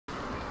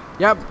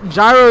Yep,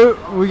 Gyro,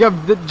 we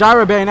have the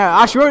Gyro bayonet.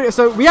 Actually,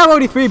 so we have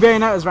only 3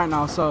 bayonettas right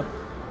now, so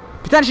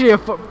potentially,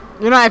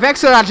 you know, if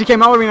Exo actually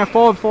came out with a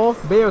 4-4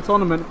 Bayo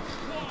tournament.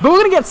 But we're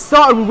going to get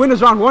started with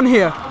winners round 1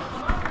 here.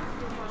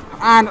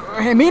 And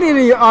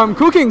immediately,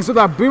 coolkingz with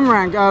that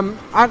boomerang. And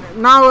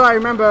now I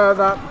remember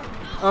that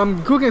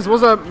coolkingz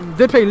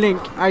did play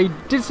Link. I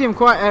did see him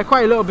quite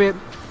a little bit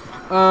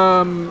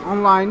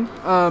online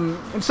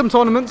in some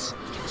tournaments.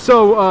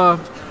 So,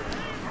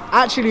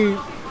 actually,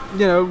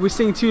 you know, we're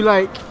seeing 2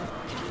 like...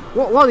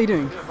 What are they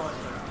doing?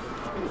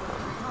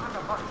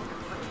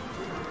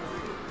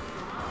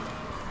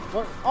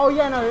 What? Oh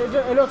yeah, no,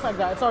 it looks like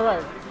that. It's all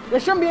right. There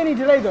shouldn't be any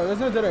delay though. There's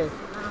no delay.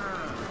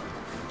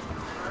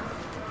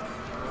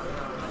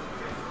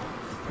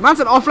 Man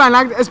said offline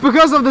lag. It's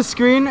because of the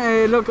screen.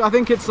 I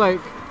think it's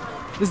like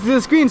the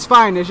screen's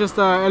fine. It's just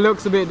it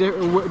looks a bit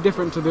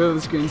different to the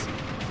other screens.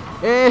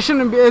 It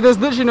shouldn't be. There's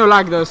literally no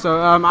lag though. So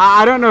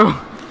I don't know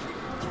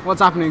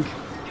what's happening.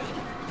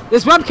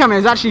 This webcam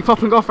is actually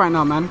popping off right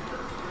now, man.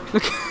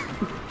 Look.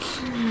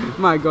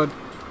 My god.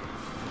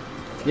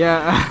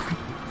 Yeah.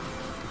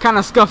 Kind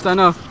of scuffed, I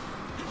know.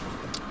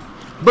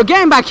 But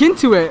getting back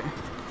into it.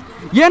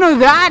 Yeah, no,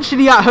 they're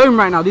actually at home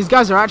right now. These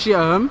guys are actually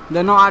at home.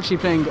 They're not actually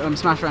playing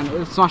Smash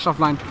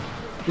offline.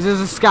 This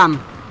is a scam.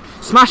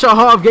 Smash at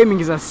Heart of Gaming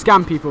is a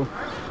scam, people.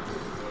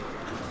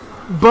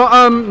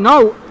 But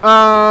no.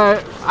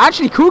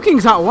 Actually,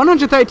 coolkingz at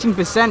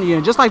 113%. You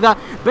know, just like that.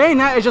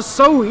 Bayonet is just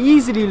so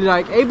easily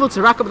like able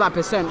to rack up that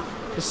percent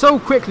just so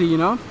quickly. You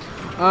know.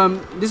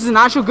 This is an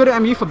actual good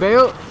MU for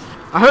Bayo.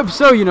 I hope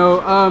so. You know.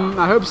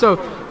 I hope so.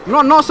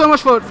 Not so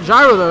much for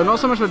Gyro though. Not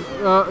so much for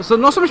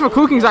not so much for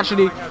coolkingz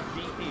actually.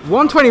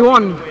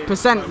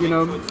 121%, you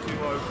know,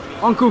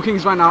 on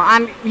coolkingz right now,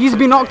 and he's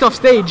been knocked off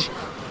stage.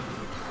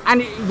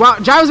 And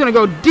Gyro's gonna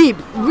go deep,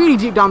 really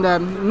deep down there.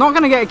 Not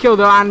gonna get a kill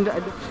though, and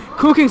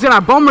coolkingz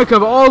gonna bomb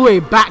recover all the way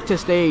back to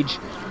stage.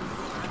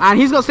 And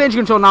he's got stage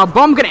control now.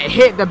 Bomb gonna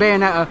hit the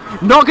bayonetta.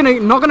 Not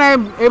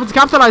gonna able to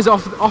capitalize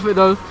off it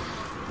though.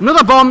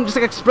 Another bomb just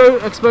like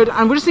explode,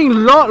 and we're just seeing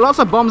lots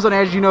of bombs on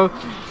edge. You know,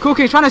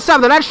 coolkingz trying to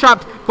stab the ledge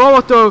trap.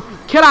 Forward throw,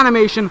 kill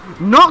animation.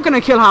 Not gonna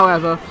kill,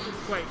 however.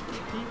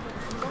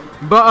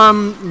 But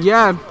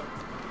yeah.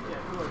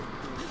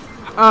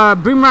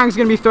 Boomerang's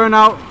gonna be thrown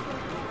out.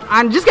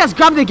 And just gets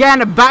grabbed again.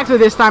 Back throw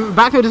this time.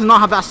 Back throw does not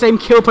have that same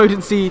kill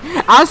potency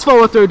as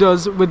forward throw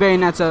does with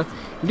bayonetta.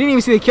 You didn't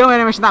even see the kill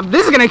animation.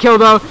 This is gonna kill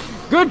though.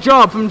 Good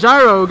job from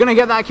Gyro. Gonna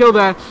get that kill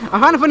there. I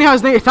find it funny how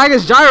his name tag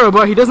is Gyro,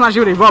 but he doesn't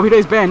actually really rob. He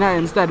does bayonetta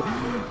instead.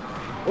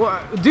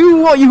 Do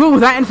what you will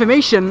with that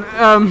information.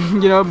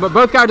 You know, but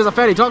both characters are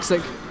fairly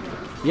toxic.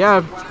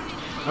 Yeah.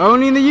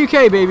 Only in the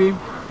UK, baby.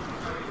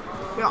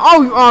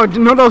 Oh,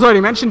 Noodle's already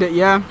mentioned it,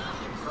 yeah.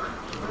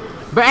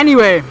 But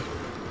anyway,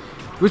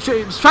 we're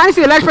trying to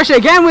see the ledge pressure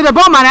again with a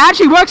bomb, and it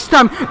actually works this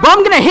time.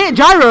 Bomb gonna hit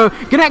Gyro,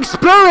 gonna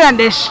explode and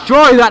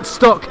destroy that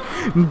stock.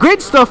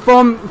 Great stuff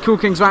from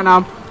coolkingz right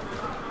now.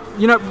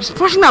 You know, just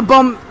pushing that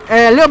bomb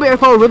a little bit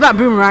forward with that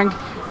boomerang.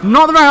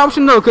 Not the right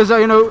option though, because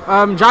you know,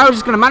 Gyro's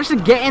just gonna manage to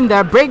get in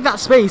there, break that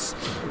space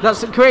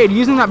that's created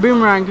using that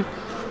boomerang.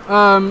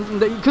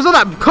 Because of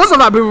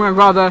that boomerang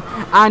rather,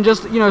 and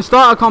just, you know,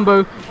 start a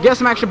combo, get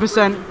some extra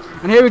percent,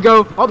 and here we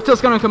go. Up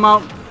tilt's gonna come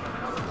out,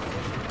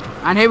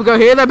 and here we go.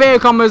 Here are the Bayo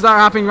combos that are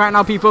happening right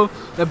now, people.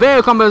 The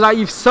Bayo combos that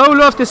you so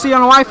love to see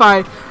on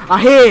Wi-Fi are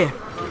here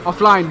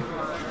offline.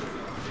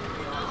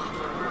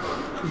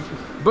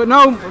 But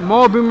no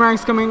more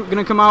boomerangs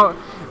gonna come out.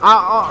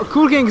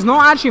 coolkingz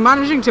not actually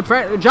managing to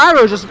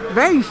Gyro, just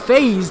very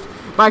phased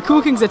by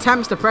coolkingz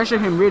attempts to pressure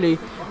him. Really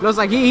looks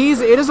like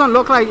it doesn't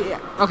look like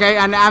okay.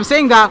 And I'm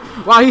saying that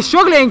while he's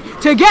struggling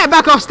to get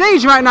back off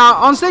stage right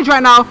now,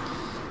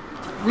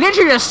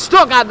 literally just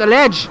stuck at the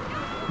ledge.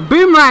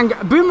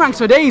 Boomerangs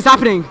for days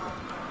happening.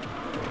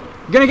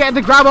 Gonna get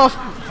the grab off,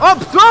 up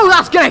throw,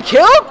 that's gonna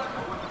kill.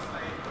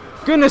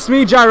 Goodness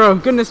me, Gyro,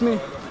 goodness me.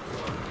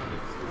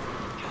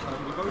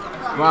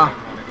 Wow.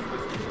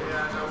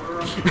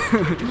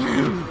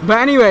 But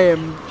anyway,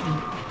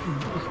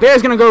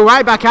 Bear's gonna go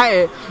right back at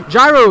it.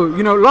 Gyro,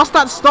 you know, lost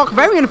that stock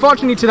very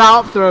unfortunately to that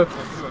up throw.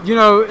 You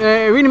know,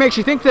 it really makes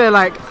you think they're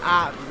like,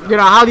 you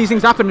know, how these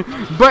things happen.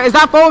 But is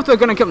that forward throw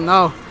gonna kill?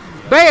 No.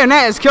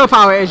 Bayonetta's kill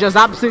power is just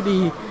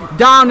absolutely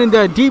down in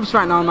the deeps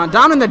right now, man.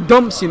 Down in the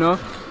dumps, you know.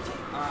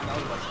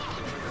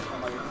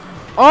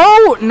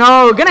 Oh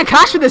no, gonna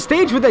clash with the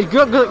stage with the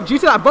due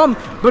to that bomb,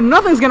 but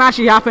nothing's gonna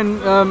actually happen.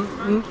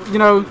 You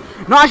know,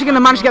 not actually gonna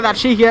manage to get that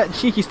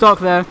cheeky stock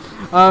there.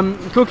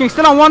 coolkingz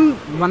still on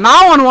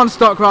one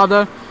stock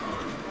rather.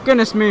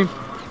 Goodness me.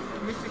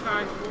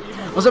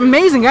 It was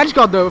amazing edge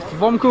guard though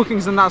from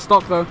coolkingz in that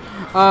stock though.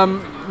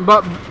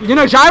 But you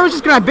know, Gyro's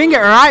just gonna bring it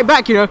right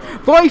back. You know,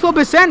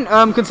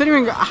 44%.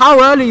 Considering how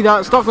early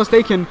that stock was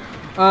taken,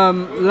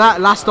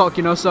 last stock.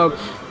 You know, so.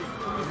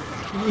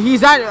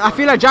 I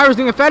feel like Gyro's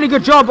doing a fairly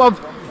good job of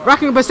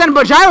racking up percent,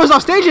 but Gyro's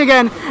off stage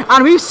again,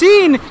 and we've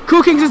seen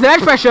coolkingz'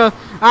 edge pressure,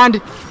 and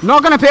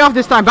not gonna pay off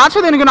this time. Bats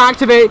within are gonna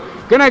activate,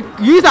 gonna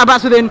use that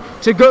bats within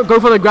to go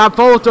for the grab.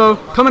 Forward throw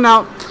coming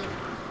out.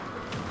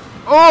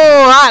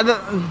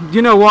 Oh,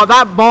 you know what?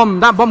 That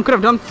bomb could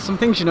have done some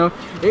things, you know.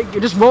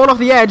 It just rolled off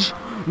the edge.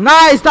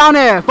 Nice down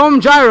here from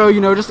Gyro, you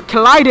know, just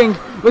colliding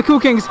with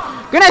coolkingz.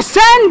 Gonna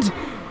send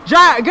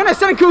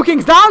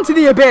coolkingz down to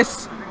the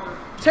abyss,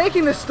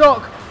 taking the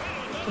stock.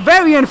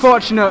 Very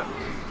unfortunate.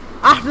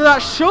 After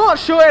that short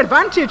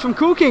advantage from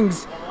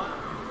coolkingz,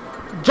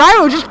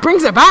 Gyro just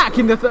brings it back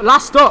in the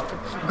last stock.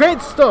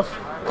 Great stuff.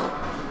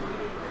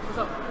 What's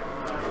up?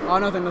 Oh,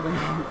 nothing.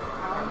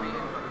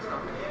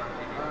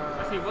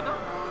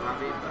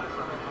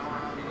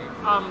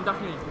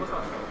 Definitely. What's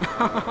up?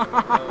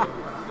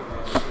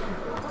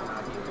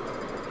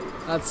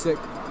 That's sick.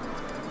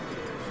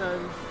 So,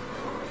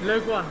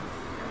 Logue 1.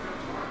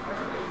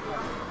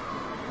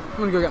 I'm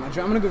gonna go get my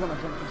drink.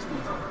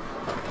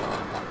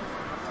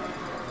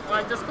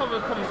 Right, just cover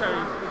the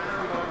commentary.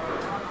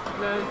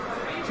 No,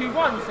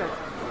 2-1 you said.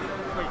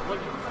 Wait, what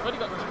do you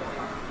got?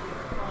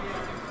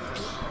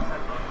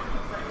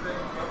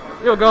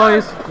 Yo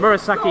guys,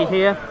 Murasaki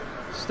here,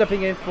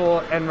 stepping in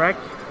for Enrek,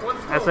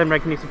 as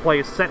Enrek needs to play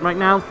his set right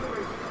now.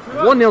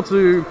 1-0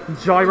 to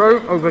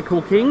Gyro over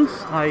coolkingz.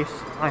 I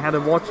had a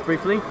watch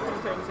briefly.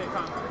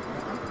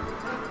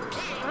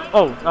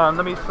 Oh,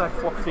 let me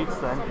swap seats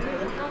then,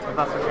 if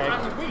that's okay.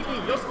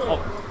 Oh,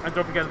 and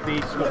don't forget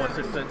the score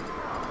assistant.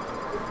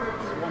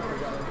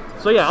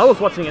 So yeah, I was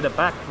watching in the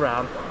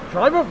background.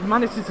 Gyro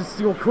manages to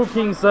steal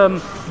coolkingz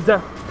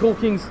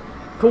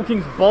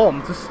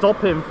bomb to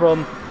stop him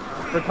from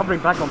recovering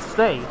back on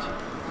stage.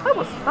 That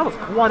was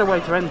quite a way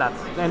to end that.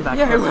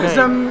 Yeah, it was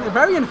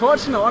very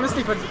unfortunate,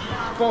 honestly, for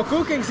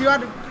coolkingz,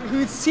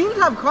 who seemed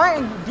to have quite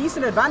a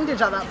decent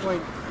advantage at that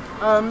point.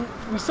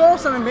 We saw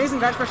some amazing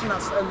ledge pressure in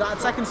that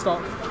second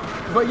stock,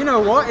 but you know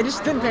what? It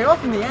just didn't pay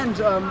off in the end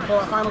for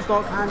that final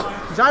stock, and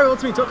Gyro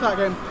ultimately took that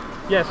game.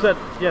 Yeah,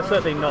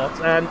 certainly not.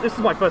 And this is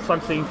my first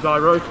time seeing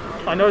Gyro.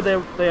 I know they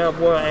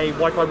were a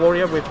Wi-Fi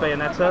warrior with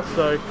Bayonetta,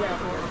 so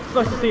it's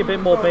nice to see a bit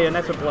more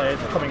Bayonetta players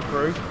coming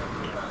through.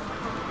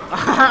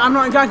 I'm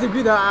not inclined to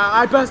agree that.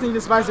 I personally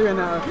despise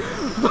Bayonetta,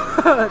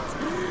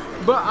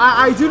 but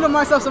I do love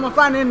myself some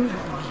fan in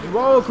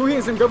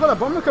coolkingz and go for the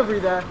bomb recovery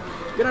there.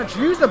 Gonna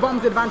use the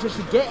bomb's advantage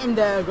to get in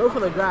there, go for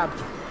the grab.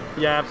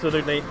 Yeah,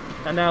 absolutely.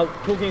 And now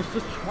coolkingz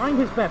just trying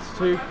his best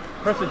to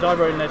press the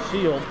Gyro in their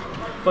shield,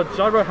 but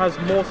Gyro has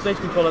more stage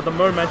control at the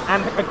moment,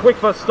 and a quick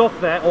first stop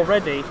there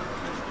already.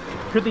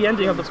 Could the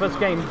ending of the first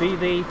game be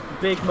the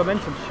big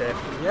momentum shift?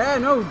 Yeah,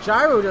 no,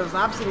 Gyro just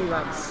absolutely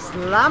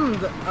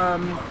slammed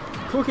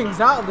coolkingz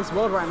out of this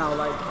world right now,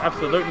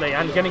 Absolutely,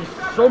 and getting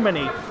so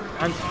many,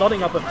 and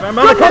starting up a fair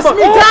amount. Goodness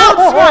me, down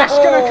smash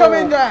gonna come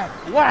in there.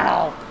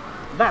 Wow,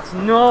 that's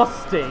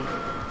nasty.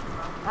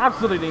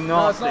 Absolutely nasty.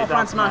 No, it's not a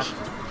fan smash.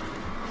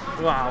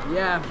 Wow.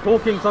 Yeah.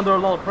 coolkingz under a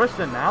lot of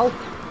pressure now.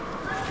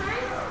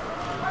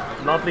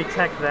 Lovely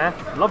tech there.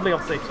 Lovely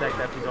offstage tech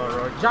there for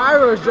Gyro.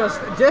 Gyro is just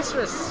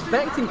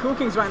disrespecting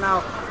coolkingz right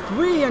now.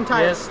 3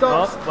 entire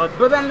stops,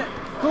 but then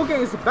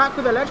coolkingz is back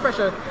with the ledge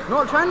pressure,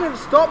 not trying to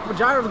stop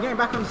Gyro from getting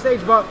back on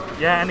stage, but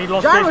yeah, and he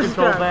lost stage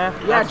control there.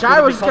 Yeah,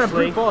 Gyro's just gonna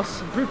brute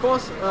force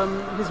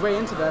his way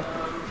into there.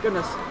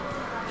 Goodness.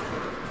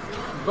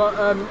 But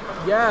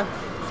yeah.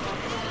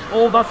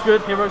 Oh, that's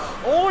good, Heroes.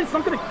 Oh, it's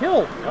not gonna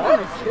kill. That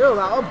didn't kill.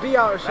 That'll be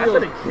out of shield. That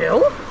didn't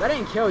kill? That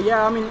didn't kill.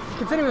 Yeah, I mean,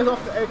 considering it was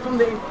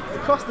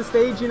across the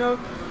stage, you know,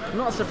 I'm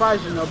not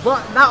surprised, you know.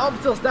 But that up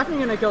tilt's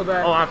definitely gonna kill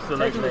there. Oh,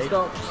 absolutely. Taking the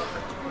stop.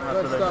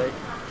 Absolutely.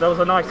 That was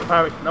a nice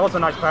parry. That was a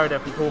nice parry there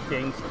from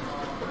coolkingz.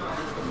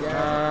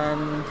 Yeah.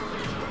 And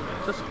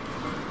just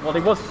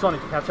he was trying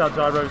to catch out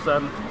Gyro's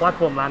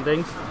platform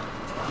landings.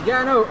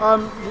 Yeah, no.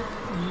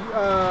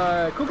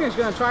 coolkingz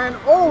gonna try and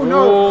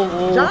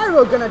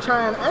Gyro gonna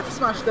try and F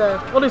smash there.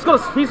 Well,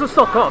 he's a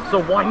stock up, so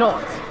why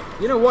not?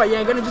 You know what?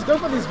 Yeah, gonna just go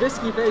for these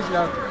risky plays, you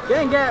know.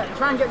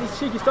 Try and get these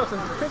cheeky stocks as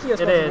quickly as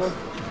possible.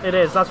 It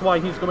is. That's why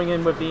he's going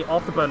in with the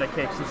afterburner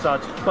kicks and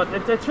such. But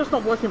it's just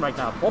not working right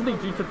now. Probably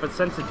due to the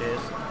percentages.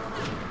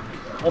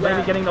 Or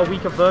maybe getting a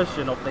weaker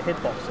version of the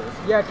hitboxes.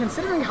 Yeah,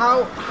 considering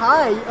how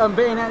high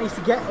Bayonetta needs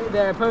to get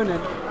their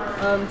opponent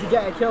to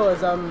get a kill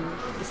is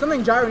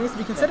something Gyro needs to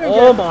be considering.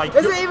 Oh my god.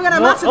 Is it even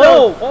gonna matter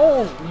though?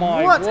 Oh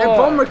my god. What a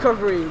bomb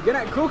recovery.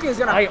 coolkingz is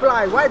gonna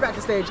fly right back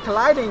to stage,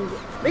 colliding,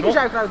 making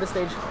Gyro collide with the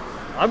stage.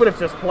 I would have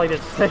just played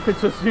it safe and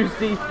just used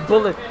the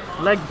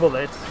leg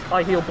bullets,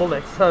 high heel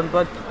bullets,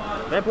 but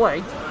fair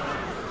play.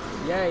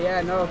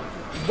 Yeah, no.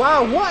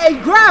 Wow, what a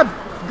grab!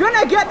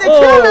 Gonna get the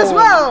kill as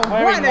well!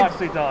 Very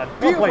nicely done.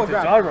 Beautiful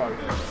grab. Gyro.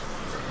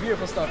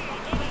 Beautiful stuff.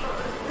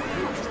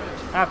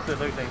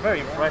 Absolutely, very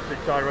impressive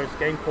Gyro's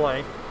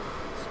gameplay.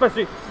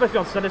 Especially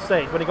on center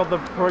stage when he got the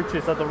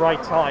approaches at the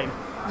right time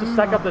to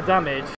stack up the damage.